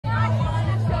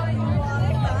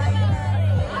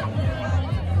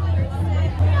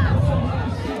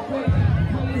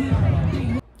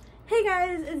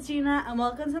guys, it's Gina and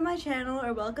welcome to my channel,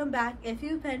 or welcome back if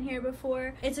you've been here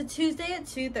before. It's a Tuesday at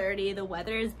 2:30. The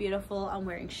weather is beautiful. I'm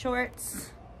wearing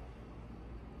shorts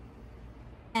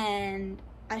and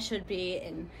I should be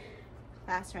in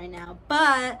class right now,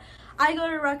 but I go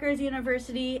to Rutgers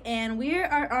University and we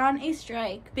are on a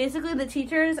strike. Basically the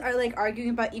teachers are like arguing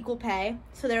about equal pay,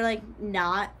 so they're like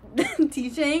not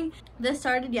teaching. This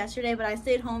started yesterday, but I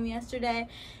stayed home yesterday,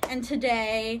 and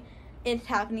today it's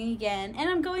happening again, and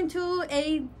I'm going to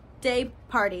a day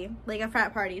party, like a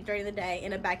frat party during the day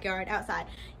in a backyard outside.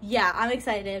 Yeah, I'm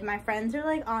excited. My friends are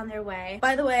like on their way.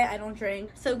 By the way, I don't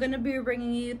drink, so gonna be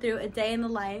bringing you through a day in the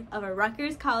life of a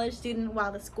Rutgers college student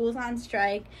while the school's on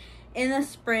strike in the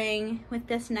spring with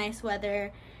this nice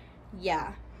weather.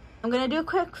 Yeah, I'm gonna do a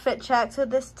quick fit check. So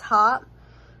this top,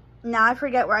 now I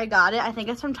forget where I got it. I think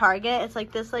it's from Target. It's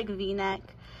like this like v-neck.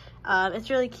 It's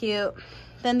really cute.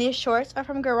 Then these shorts are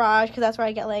from Garage because that's where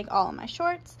I get like all of my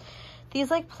shorts.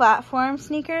 These like platform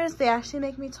sneakers, they actually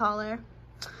make me taller.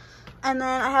 And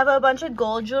then I have a bunch of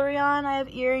gold jewelry on. I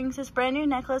have earrings, this brand new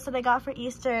necklace that I got for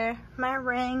Easter, my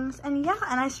rings, and yeah,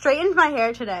 and I straightened my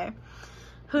hair today.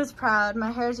 Who's proud? My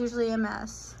hair is usually a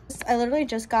mess. I literally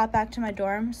just got back to my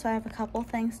dorm, so I have a couple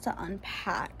things to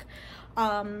unpack.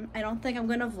 I don't think I'm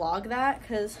gonna vlog that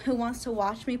because who wants to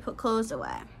watch me put clothes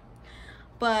away?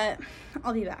 But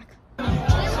I'll be back.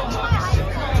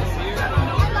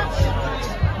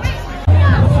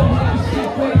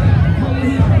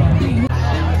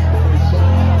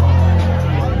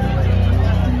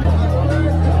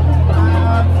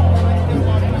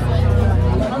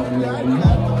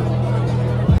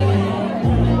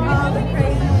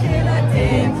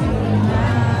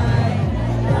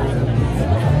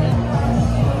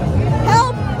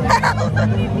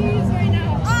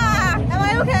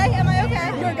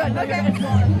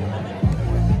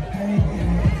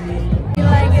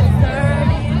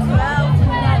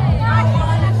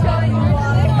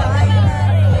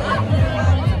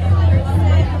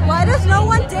 Why does no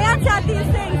one dance at these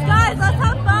things? Guys, let's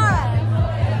have fun.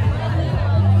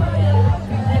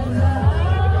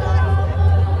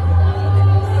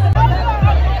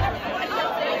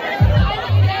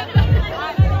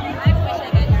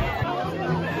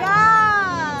 Yeah.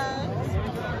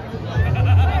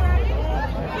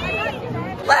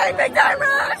 Playing Big Time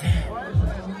Rush.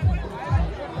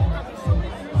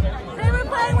 They were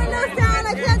playing Windows Down.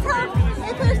 I can't tell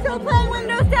if they're still playing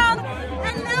Windows Down.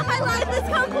 And now my life is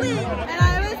complete. And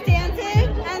I was dancing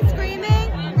and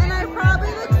screaming, and I probably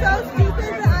look so stupid,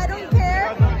 but I don't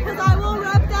care, because I will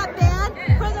rep that band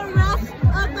for the rest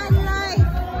of my life.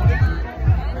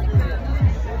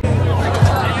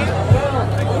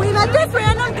 We met this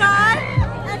random guy,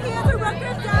 and he has a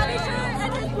Rutgers Daddy shirt,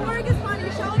 and his board is funny.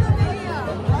 Show the video.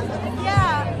 Yeah.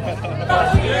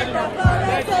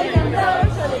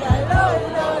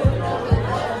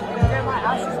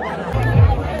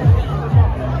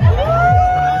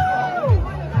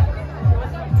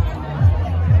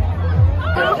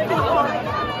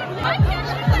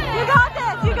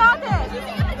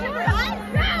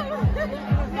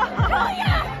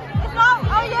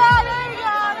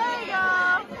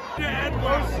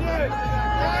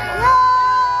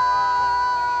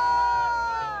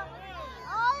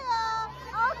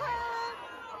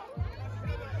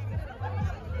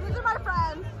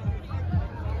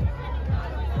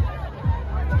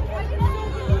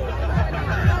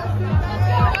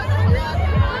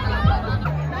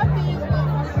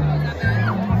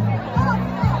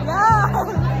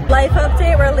 Life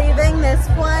update, we're leaving this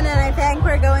one and I think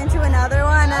we're going to another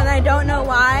one, and I don't know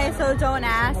why, so don't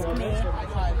ask me.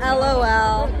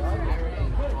 LOL.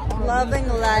 Loving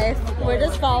life. We're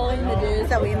just following the dudes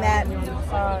that we met.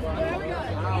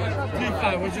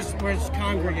 We're just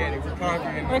congregating.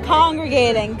 We're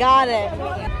congregating. Got it.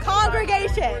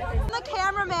 Congregation. I'm the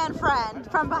cameraman friend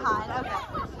from behind. Okay.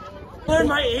 Learn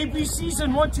my ABCs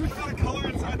and 1, 2, 3 color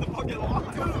inside the bucket log.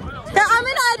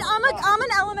 I'm an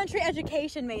elementary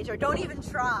education major. Don't even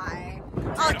try.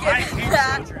 I'll give you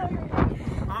that.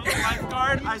 I'm a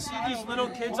lifeguard. I see these little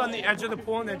kids on the edge of the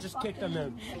pool and they just kick them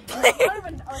in.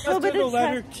 After the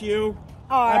letter Q.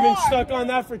 R. I've been stuck on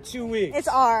that for 2 weeks. It's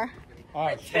R.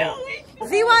 R.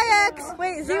 ZYX.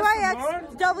 Wait,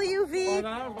 ZYX WV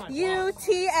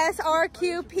UTSRQPONM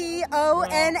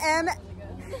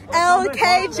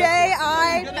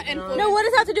LKJI. No, what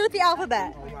does that have to do with the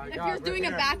alphabet? If you're doing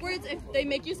it backwards, if they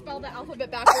make you spell the alphabet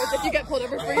backwards, if you get pulled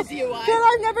over for a DUI. Girl,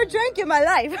 I've never drank in my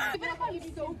life. Even if I'm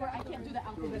sober, I can't do the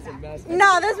alphabet backwards.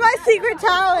 No, that's my secret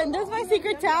talent. That's my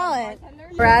secret talent.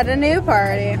 We're at a new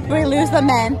party. We lose the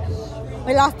men.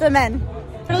 We lost the men.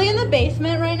 Really in the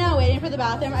basement right now, waiting for the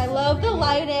bathroom. I love the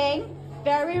lighting.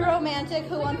 Very romantic.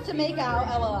 Who wants to make out?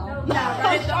 LOL. Yeah,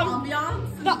 right. The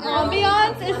ambiance. The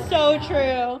ambiance is so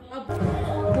true.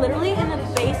 Literally in the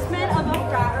basement of a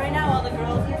frat right now while the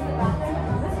girls use the bathroom.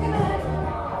 I'm just gonna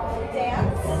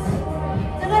dance.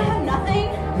 Because I have nothing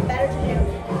better to do.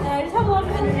 And I just have a lot of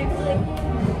energy because, like,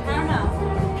 I don't know.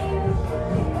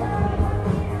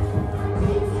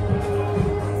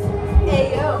 Hey,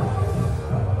 yo.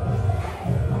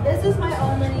 This is my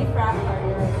only frat party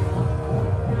right now.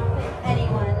 I don't think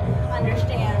anyone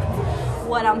understands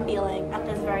what I'm feeling at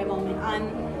this very moment. I'm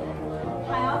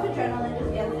high off adrenaline,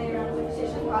 just dancing around with she's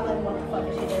just probably like, what the fuck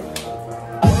is she doing?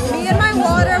 Me and my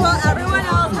water while everyone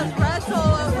else has red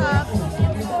Solo cups.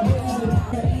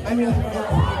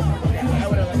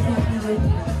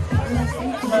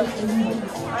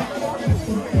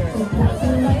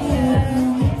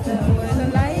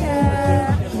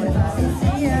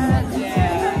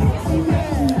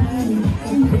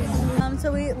 So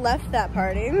we left that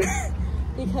party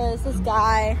because this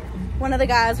guy, one of the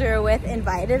guys we were with,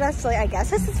 invited us to, like, I guess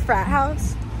this is frat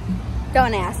house.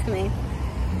 Don't ask me.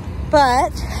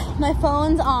 But my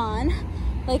phone's on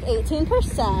like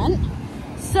 18%.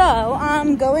 So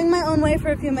I'm going my own way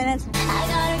for a few minutes.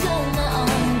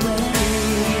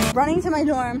 Running to my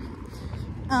dorm,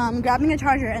 grabbing a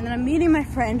charger, and then I'm meeting my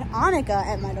friend Annika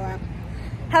at my dorm.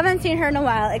 Haven't seen her in a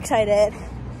while, excited.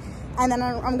 And then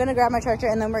I'm gonna grab my charger,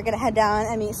 and then we're gonna head down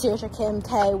and meet Saoirse, Kim,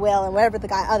 Tay, Will, and whatever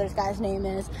the other guy's name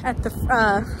is at the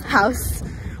house.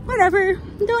 Whatever.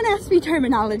 Don't ask me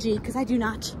terminology because I do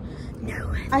not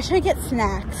know it. I should get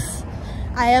snacks.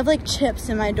 I have like chips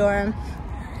in my dorm,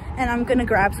 and I'm gonna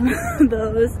grab some of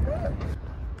those.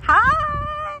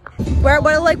 Hi.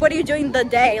 What are you doing the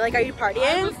day? Like, are you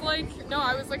partying?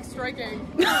 I was like striking.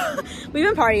 We've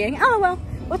been partying. Oh well.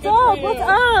 What's up? What's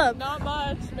up? Not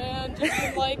much, man. Just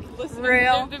been like listening.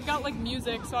 Real. They've got like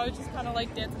music, so I was just kind of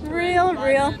like dancing. Real.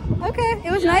 Okay.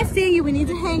 It was nice seeing you. We need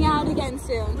to hang out again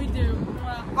soon. We do.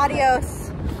 Wow.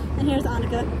 Adios. And here's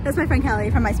Annika. That's my friend Kelly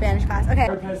from my Spanish class. Okay.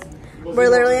 We're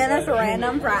literally in this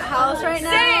random frat house right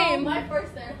now. Same. My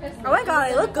first therapist. Oh my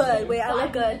god, I look good. Wait, I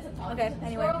look good. Okay.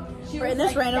 Anyway, we're in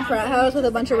this random frat house with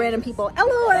a bunch of random people.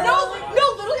 LOL. No,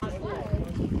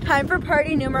 literally. Time for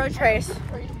party numero tres.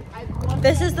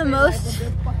 This is the most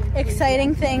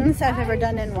exciting things I've ever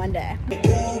done in one day.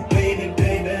 Ooh, baby,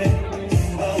 baby.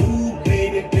 Oh,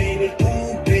 baby, baby.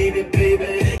 Ooh, baby,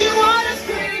 baby. You wanna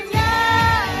scream,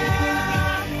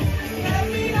 yeah? Let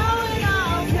me know and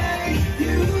I'll make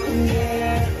you,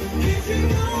 yeah. If you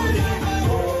wanna,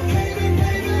 oh, baby,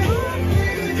 baby. Oh,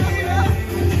 baby, baby.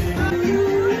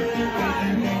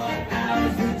 I'm more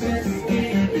out to just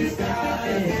get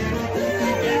started.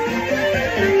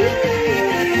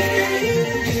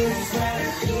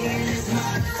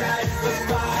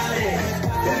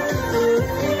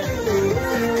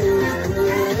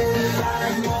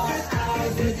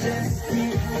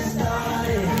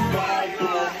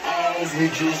 We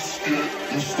just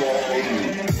getting started.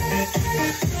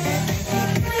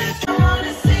 I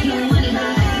wanna see you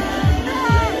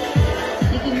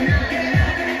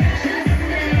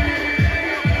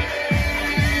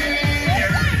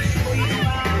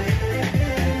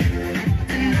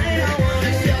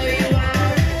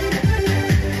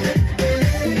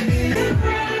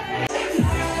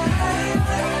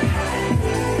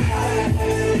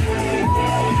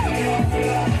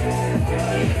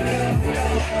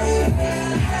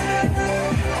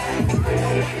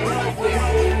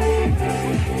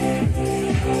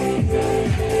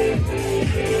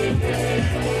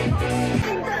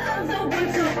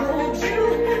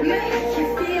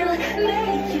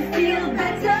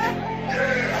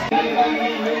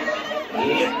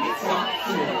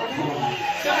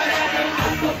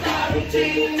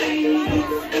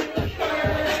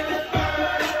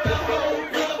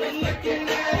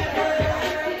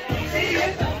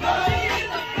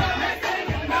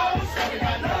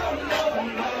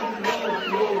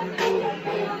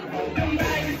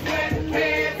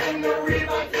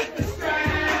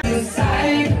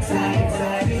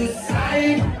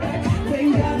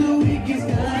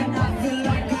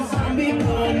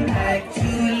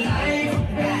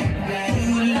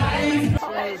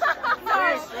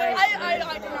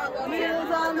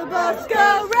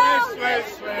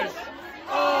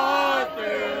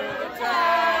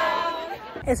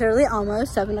It's really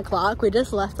almost 7 o'clock. We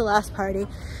just left the last party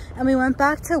and we went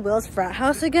back to Will's frat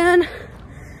house again.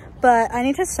 But I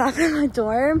need to stop in my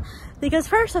dorm because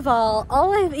first of all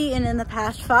I've eaten in the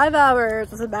past 5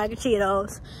 hours was a bag of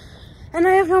Cheetos and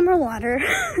I have no more water.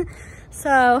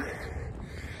 So,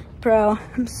 bro,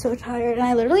 I'm so tired and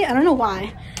I don't know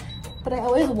why, but I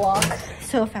always walk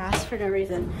so fast for no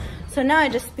reason. So now I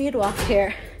just speed walk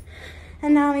here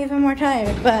And now I'm even more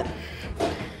tired, but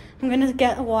I'm gonna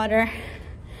get water.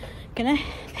 Gonna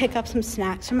pick up some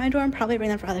snacks from my dorm, probably bring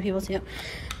them for other people too.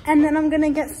 And then I'm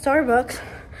gonna get Starbucks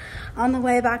on the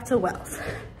way back to Wells.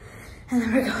 And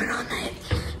then we're going all night.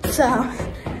 So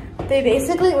they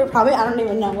basically, we're probably, I don't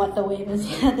even know what the wave is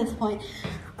yet at this point.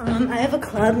 I have a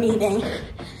club meeting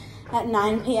at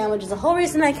 9 p.m., which is the whole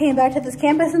reason I came back to this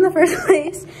campus in the first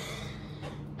place.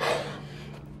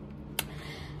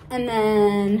 And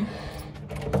then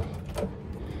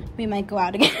we might go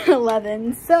out again at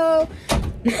 11. So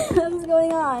what's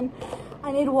going on?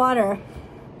 I need water.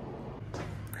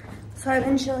 So I've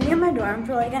been chilling in my dorm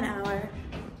for like an hour.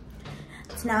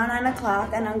 It's now 9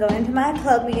 o'clock and I'm going to my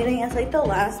club meeting. It's like the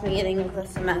last meeting of the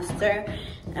semester.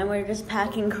 And we're just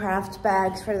packing craft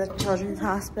bags for the children's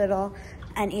hospital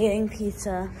and eating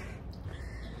pizza.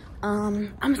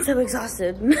 I'm so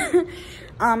exhausted.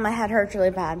 My head hurts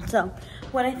really bad. So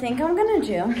what I think I'm gonna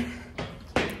do,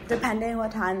 depending on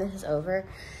what time this is over,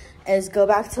 is go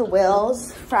back to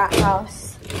Will's frat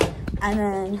house and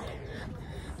then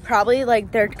probably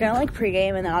like they're gonna like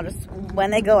pregame and then I'll just,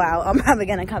 when they go out, I'm probably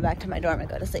gonna come back to my dorm and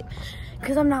go to sleep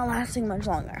because I'm not lasting much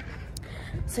longer.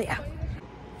 So yeah.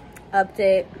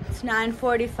 Update, it's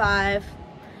 9:45.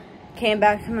 Came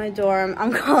back to my dorm.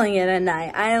 I'm calling it a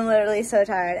night. I am literally so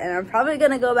tired and I'm probably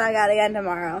gonna go back out again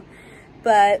tomorrow.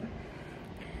 But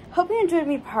hope you enjoyed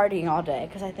me partying all day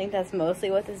because I think that's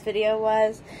mostly what this video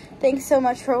was. Thanks so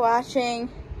much for watching.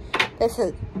 This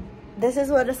is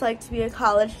what it's like to be a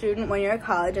college student when your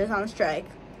college is on strike.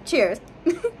 Cheers.